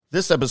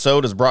This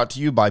episode is brought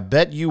to you by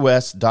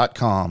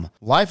BetUS.com.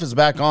 Life is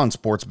back on,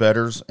 sports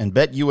bettors, and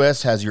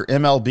BetUS has your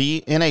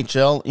MLB,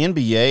 NHL,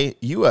 NBA,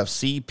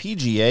 UFC,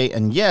 PGA,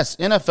 and yes,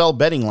 NFL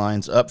betting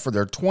lines up for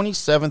their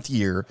 27th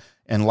year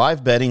and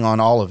live betting on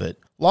all of it.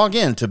 Log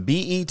in to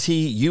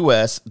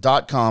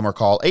BETUS.com or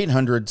call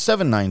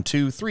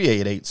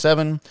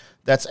 800-792-3887.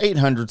 That's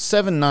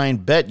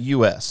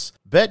 800-79-BET-US.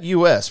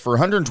 BetUS for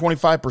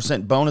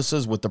 125%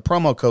 bonuses with the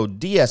promo code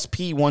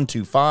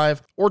DSP125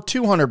 or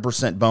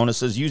 200%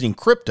 bonuses using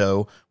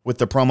crypto with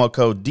the promo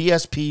code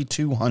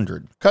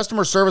DSP200.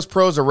 Customer service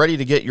pros are ready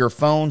to get your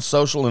phone,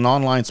 social, and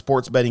online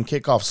sports betting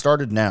kickoff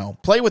started now.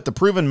 Play with the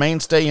proven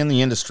mainstay in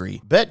the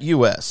industry.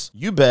 BetUS.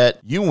 You bet,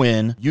 you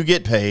win, you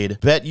get paid.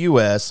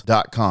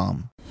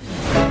 BetUS.com.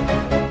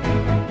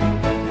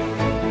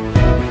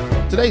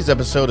 Today's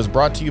episode is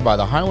brought to you by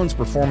the Highlands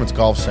Performance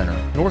Golf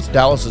Center, North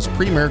Dallas's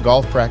premier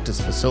golf practice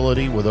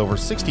facility with over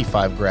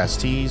 65 grass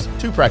tees,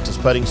 2 practice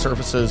putting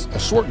surfaces, a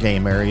short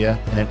game area,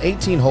 and an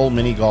 18-hole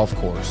mini golf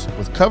course.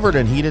 With covered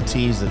and heated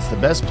tees, it's the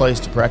best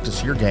place to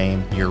practice your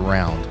game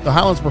year-round. The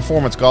Highlands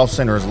Performance Golf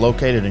Center is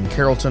located in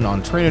Carrollton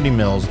on Trinity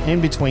Mills in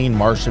between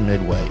Marsh and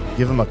Midway.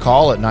 Give them a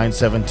call at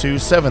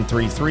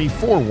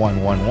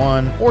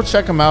 972-733-4111 or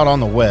check them out on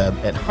the web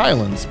at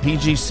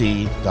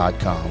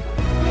highlandspgc.com.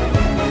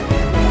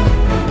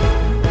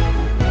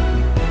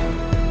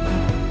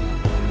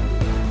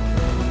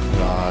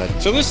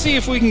 So let's see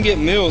if we can get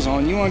Mills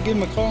on. You want to give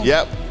him a call?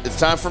 Yep, it's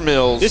time for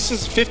Mills. This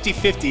is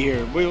 50-50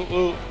 here.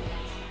 We'll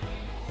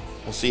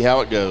see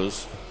how it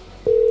goes.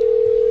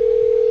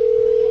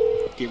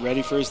 Get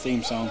ready for his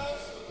theme song.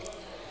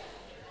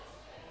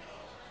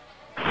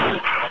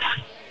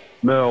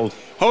 Mills.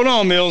 Hold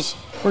on, Mills.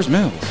 Where's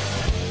Mills?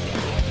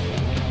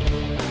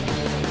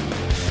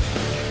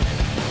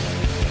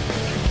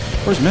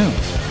 Where's Mills?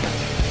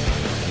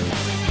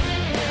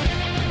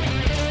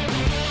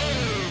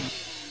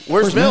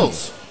 Where's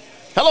Mills?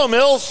 Hello,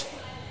 Mills.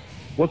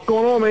 What's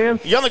going on, man?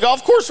 You on the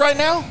golf course right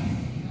now?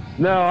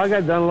 No, I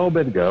got done a little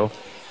bit ago.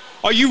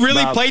 Oh, you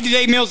really played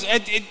today, Mills?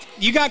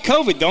 You got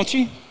COVID, don't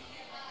you?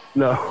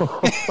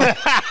 No.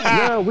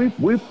 No, we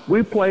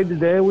played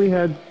today. We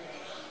had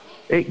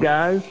 8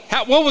 guys.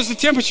 What was the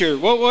temperature?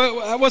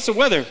 What's the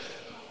weather?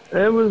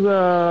 It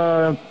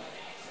was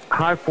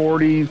high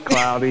 40s,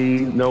 cloudy,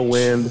 no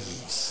wind.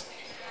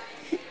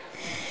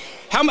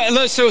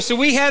 So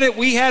we had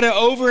an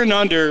over and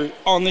under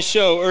on the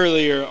show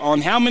earlier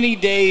on how many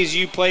days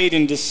you played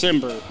in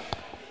December.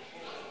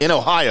 In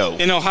Ohio.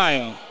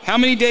 How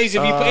many days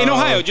have you played in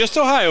Ohio? Just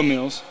Ohio,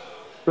 Mills.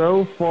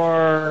 So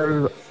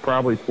far,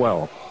 probably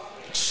 12.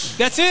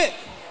 That's it.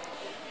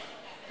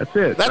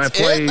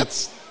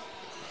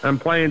 I'm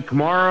playing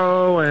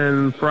tomorrow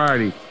and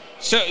Friday.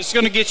 So it's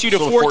going to get you to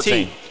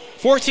 14.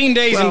 14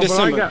 days in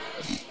December.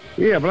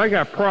 But I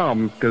got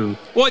problems because.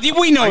 Well,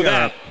 we know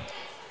that.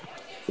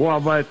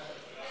 Well, but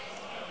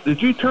did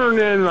you turn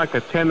in like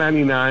a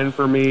 1099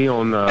 for me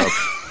on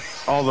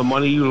all the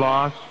money you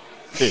lost?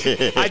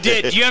 I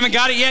did. You haven't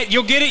got it yet?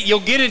 You'll get it. You'll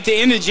get it at the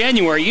end of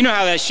January. You know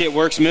how that shit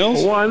works,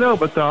 Mills. Well, I know,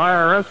 but the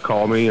IRS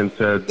called me and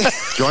said,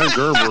 Join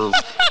Gerber.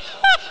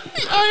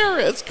 The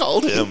IRS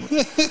called him.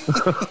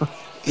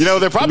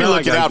 They're probably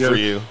looking out for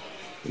you.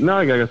 Now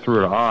I got to go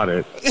through an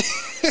audit.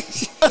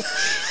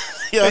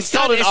 Yeah, it's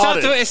called an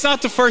audit. It's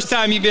not the first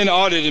time you've been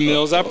audited,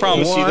 Mills. I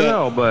promise you that. I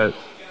know,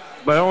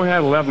 but I only had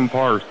 11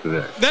 pars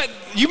today.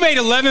 You made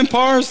 11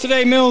 pars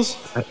today, Mills?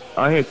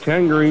 I hit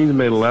 10 greens,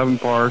 made 11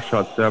 pars,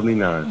 shot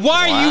 79.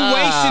 Why are you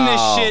wasting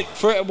this shit?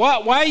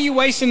 Why are you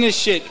wasting this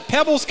shit?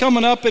 Pebble's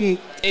coming up in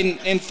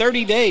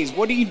 30 days.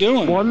 What are you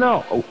doing? Well,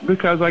 no,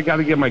 because I got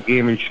to get my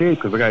game in shape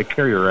because I got to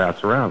carry your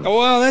ass around. Oh,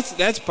 well,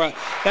 that's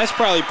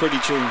probably pretty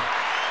true.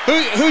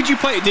 Who'd you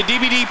play? Did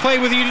DBD play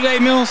with you today,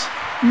 Mills?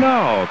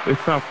 No,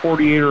 it's not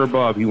 48 or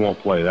above. He won't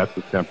play. That's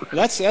the temperature.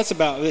 That's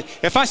about it.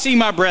 If I see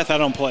my breath, I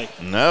don't play.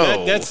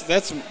 No,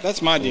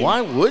 that's my deal.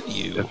 Why would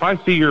you? If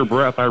I see your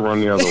breath, I run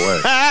the other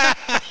way.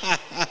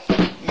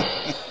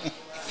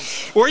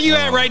 Where are you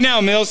at right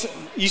now, Mills?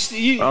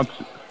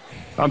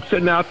 I'm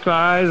sitting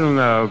outside in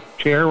a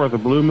chair with a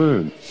blue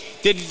moon.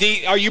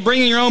 Are you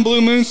bringing your own blue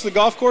moons to the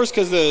golf course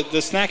because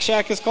the snack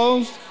shack is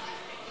closed?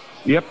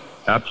 Yep.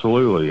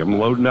 Absolutely. I'm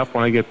loading up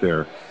when I get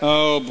there.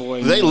 Oh,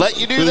 boy. Do they let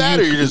you do that,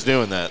 or you're just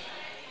doing that?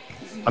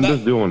 I'm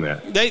just doing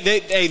that.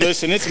 Hey,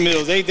 listen, it's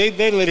Mills. They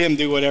let him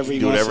do whatever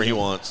he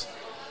wants.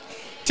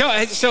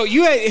 So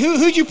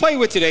who'd you play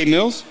with today,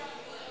 Mills?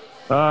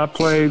 I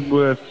played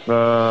with, you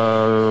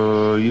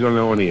don't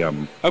know any of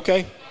them.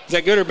 Okay. Is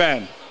that good or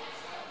bad?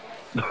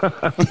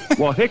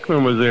 Well,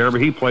 Hickman was there, but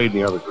he played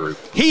in the other group.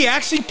 He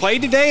actually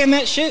played today in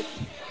that shit?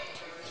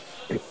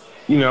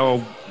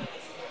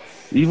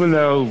 Even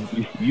though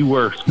you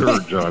wear a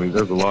skirt, Johnny,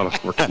 there's a lot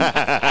of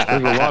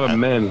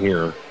men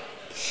here.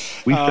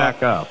 We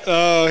stack up.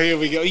 Oh, here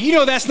we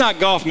go. That's not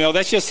golf, Mel.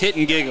 That's just hit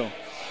and giggle.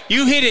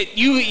 You hit it.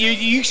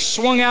 You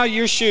swung out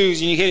your shoes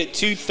and you hit it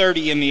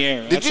 230 in the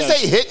air. Did you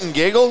say hit and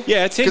giggle?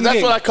 Yeah, it's hit and giggle. Because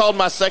that's what I called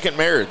my second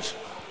marriage.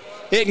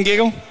 Hit and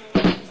giggle.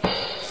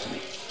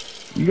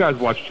 You guys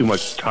watch too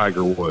much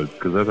Tiger Woods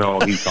because that's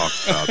all he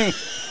talks about.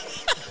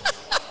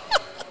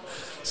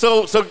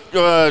 So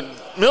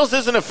Mills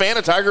isn't a fan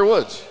of Tiger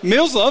Woods.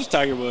 Mills loves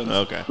Tiger Woods.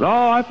 Okay.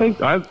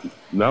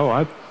 No,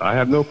 I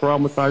have no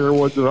problem with Tiger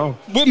Woods at all.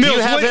 What, Do Mills,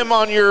 you have him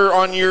on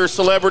your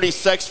celebrity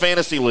sex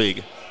fantasy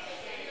league?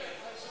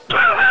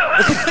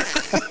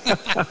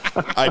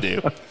 I do.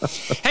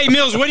 Hey,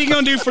 Mills, what are you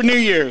going to do for New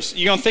Year's?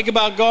 You going to think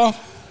about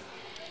golf?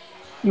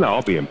 No,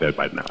 I'll be in bed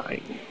by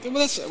 9.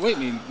 Well, wait a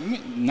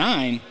minute,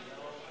 9?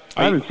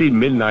 I haven't seen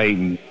midnight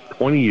in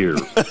 20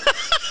 years.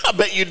 I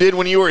bet you did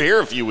when you were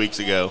here a few weeks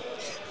ago.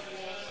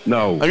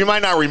 No. You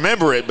might not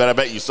remember it, but I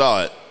bet you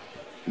saw it.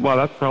 Well,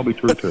 that's probably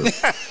true, too.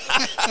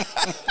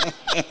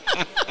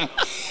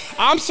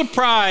 I'm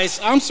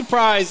surprised.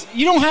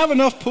 You don't have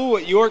enough pool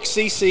at York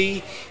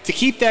CC to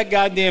keep that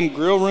goddamn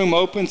grill room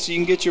open so you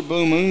can get your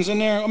Blue Moons in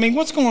there? I mean,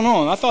 what's going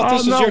on? I thought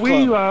this was your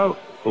club.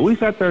 We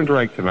sat there and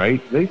drank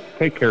tonight. They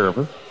take care of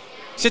us.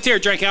 Sit there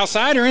and drink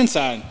outside or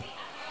inside?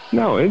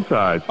 No,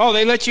 inside. Oh,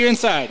 they let you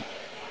inside?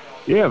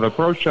 Yeah, the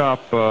pro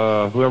shop,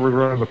 whoever's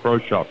running the pro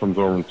shop comes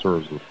over and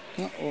serves us.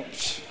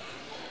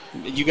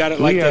 You got it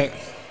like that?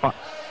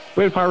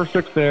 We had 5 or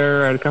 6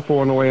 there. I had a couple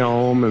on the way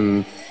home,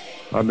 and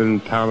I've been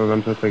pounding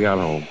them since they got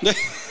home.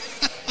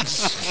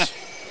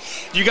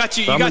 You got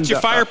your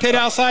fire pit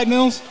outside,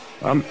 Mills?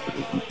 No,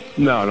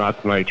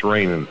 not tonight. It's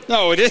raining.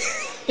 No, it is.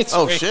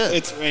 Shit.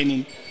 It's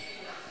raining.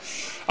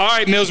 All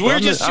right, Mills,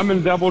 I'm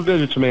in double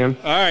digits, man.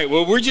 All right,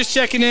 well, we're just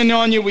checking in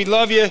on you. We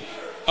love you.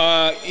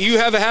 You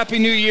have a happy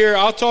New Year.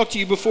 I'll talk to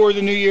you before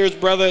the New Year's,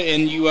 brother,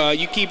 and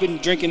you keep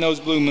drinking those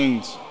Blue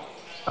Moons.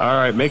 All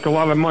right, make a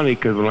lot of money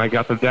because when I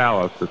got to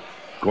Dallas, it's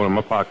going in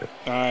my pocket.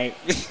 All right.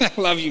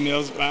 Love you,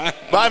 Mills. Bye.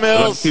 Bye,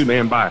 Mills. Love you,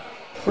 man. Bye.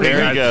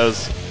 There he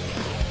goes.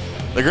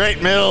 The great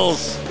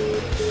Mills,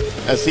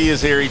 as he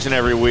is here each and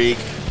every week.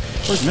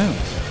 Where's Mills?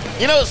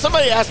 You know,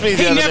 somebody asked me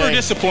the other day. He never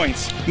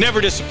disappoints.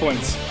 Never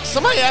disappoints.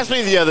 Somebody asked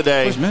me the other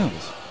day. Where's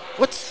Mills?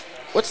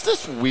 What's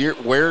this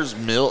weird, where's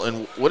Mill,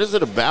 and what is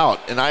it about?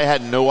 And I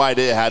had no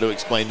idea how to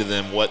explain to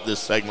them what this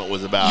segment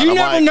was about. You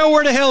never know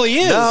where the hell he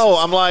is. No,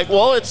 I'm like,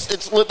 well, it's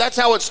that's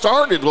how it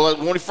started. Well,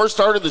 when we first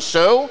started the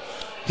show,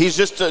 he's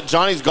just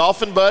Johnny's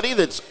golfing buddy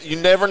you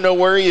never know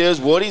where he is,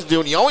 what he's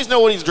doing. You always know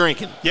what he's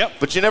drinking. Yep.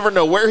 But you never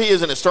know where he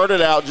is, and it started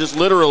out just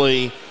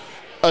literally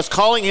us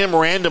calling him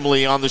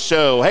randomly on the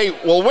show, hey,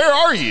 well, where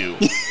are you?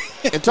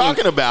 And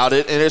talking about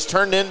it, and it's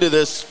turned into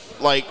this,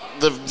 like,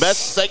 the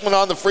best segment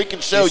on the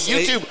freaking show.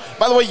 YouTube,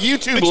 by the way,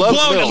 YouTube loves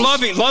Mills.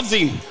 Loves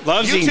him.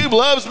 YouTube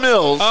loves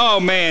Mills. Oh,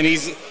 man, he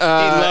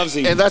loves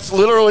him. And that's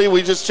literally,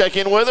 we just check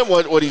in with him,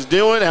 what he's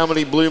doing, how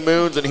many Blue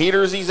Moons and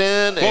heaters he's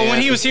in. Well, when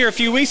he was here a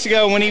few weeks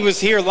ago, when he was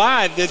here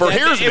live, it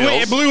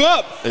blew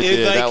up.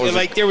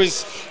 There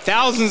was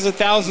thousands and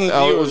thousands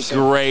of viewers. It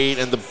was great,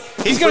 and the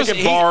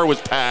freaking bar was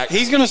packed.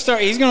 He's gonna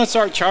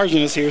start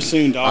charging us here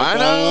soon, dog. I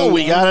know.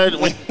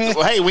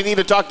 We need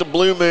to talk to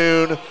Blue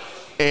Moon.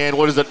 And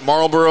what is it,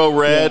 Marlboro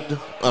Red? Yeah.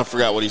 I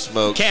forgot what he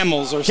smoked.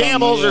 Camels or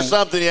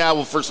something, yeah,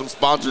 well, for some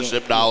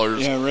sponsorship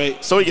dollars. Yeah,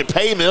 right. So he could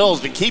pay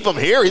Mills to keep him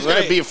here. He's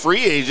going to be a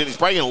free agent. He's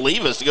probably going to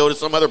leave us to go to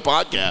some other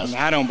podcast.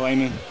 I don't blame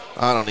him.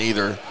 I don't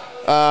either.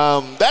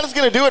 That is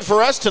going to do it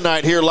for us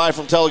tonight here live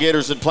from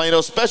Tailgaters in Plano.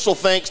 Special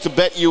thanks to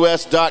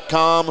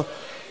BetUS.com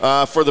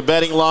for the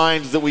betting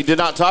lines that we did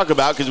not talk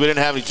about because we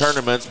didn't have any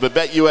tournaments. But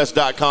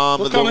BetUS.com,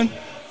 we're coming.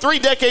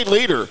 3-decade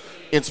leader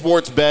in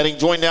sports betting.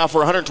 Join now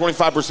for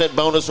 125%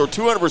 bonus or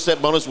 200%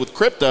 bonus with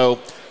crypto.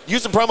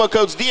 Use the promo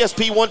codes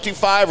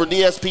DSP125 or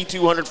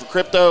DSP200 for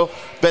crypto.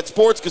 Bet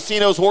sports,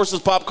 casinos,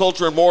 horses, pop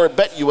culture, and more at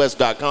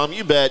BetUS.com.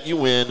 You bet, you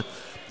win,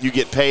 you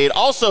get paid.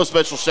 Also,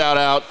 special shout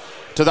out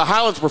to the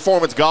Highlands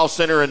Performance Golf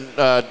Center in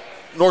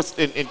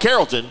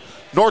Carrollton,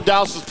 North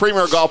Dallas's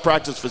premier golf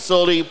practice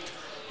facility.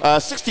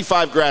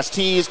 65 grass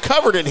tees,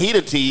 covered in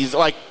heated tees.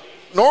 Like,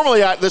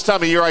 normally, this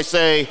time of year, I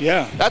say,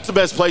 that's the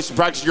best place to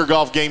practice your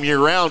golf game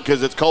year-round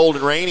because it's cold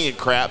and rainy and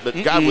crap. But,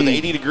 God, with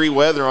 80-degree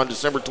weather on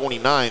December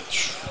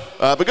 29th.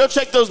 But go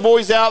check those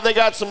boys out. They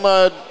got some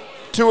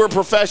tour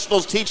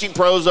professionals, teaching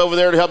pros over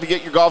there to help you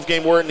get your golf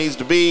game where it needs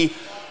to be.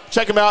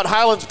 Check them out,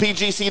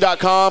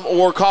 HighlandsPGC.com,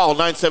 or call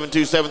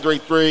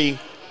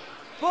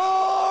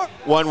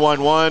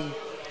 972-733-1111.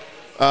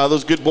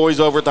 Those good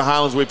boys over at the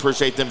Highlands, we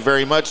appreciate them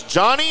very much.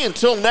 Johnny,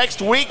 until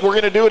next week, we're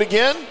going to do it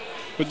again.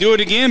 We'll do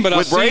it again, but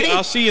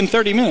I'll see you in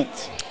 30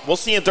 minutes. We'll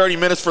see you in 30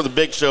 minutes for the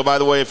big show. By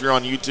the way, if you're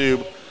on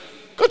YouTube,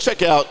 go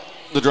check out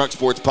the Drunk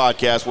Sports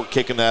Podcast. We're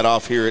kicking that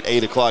off here at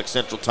 8 o'clock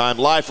Central Time,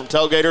 live from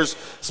Tailgaters.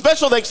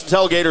 Special thanks to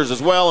Tailgaters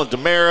as well, and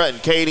Tamara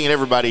and Katie and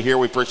everybody here.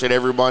 We appreciate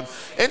everyone.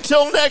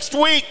 Until next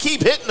week,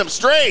 keep hitting them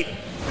straight.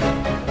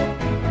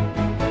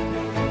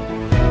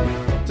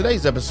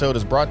 Today's episode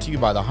is brought to you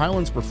by the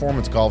Highlands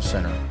Performance Golf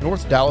Center,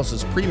 North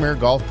Dallas's premier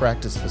golf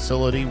practice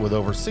facility with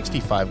over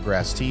 65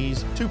 grass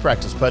tees, 2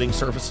 practice putting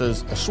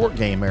surfaces, a short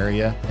game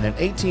area, and an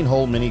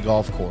 18-hole mini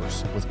golf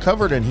course. With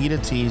covered and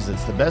heated tees,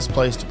 it's the best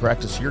place to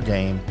practice your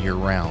game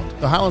year-round.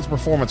 The Highlands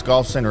Performance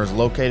Golf Center is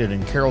located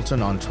in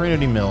Carrollton on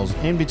Trinity Mills,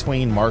 in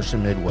between Marsh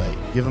and Midway.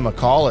 Give them a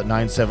call at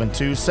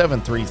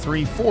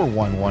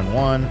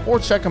 972-733-4111 or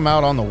check them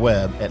out on the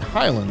web at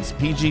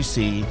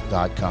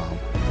HighlandsPGC.com.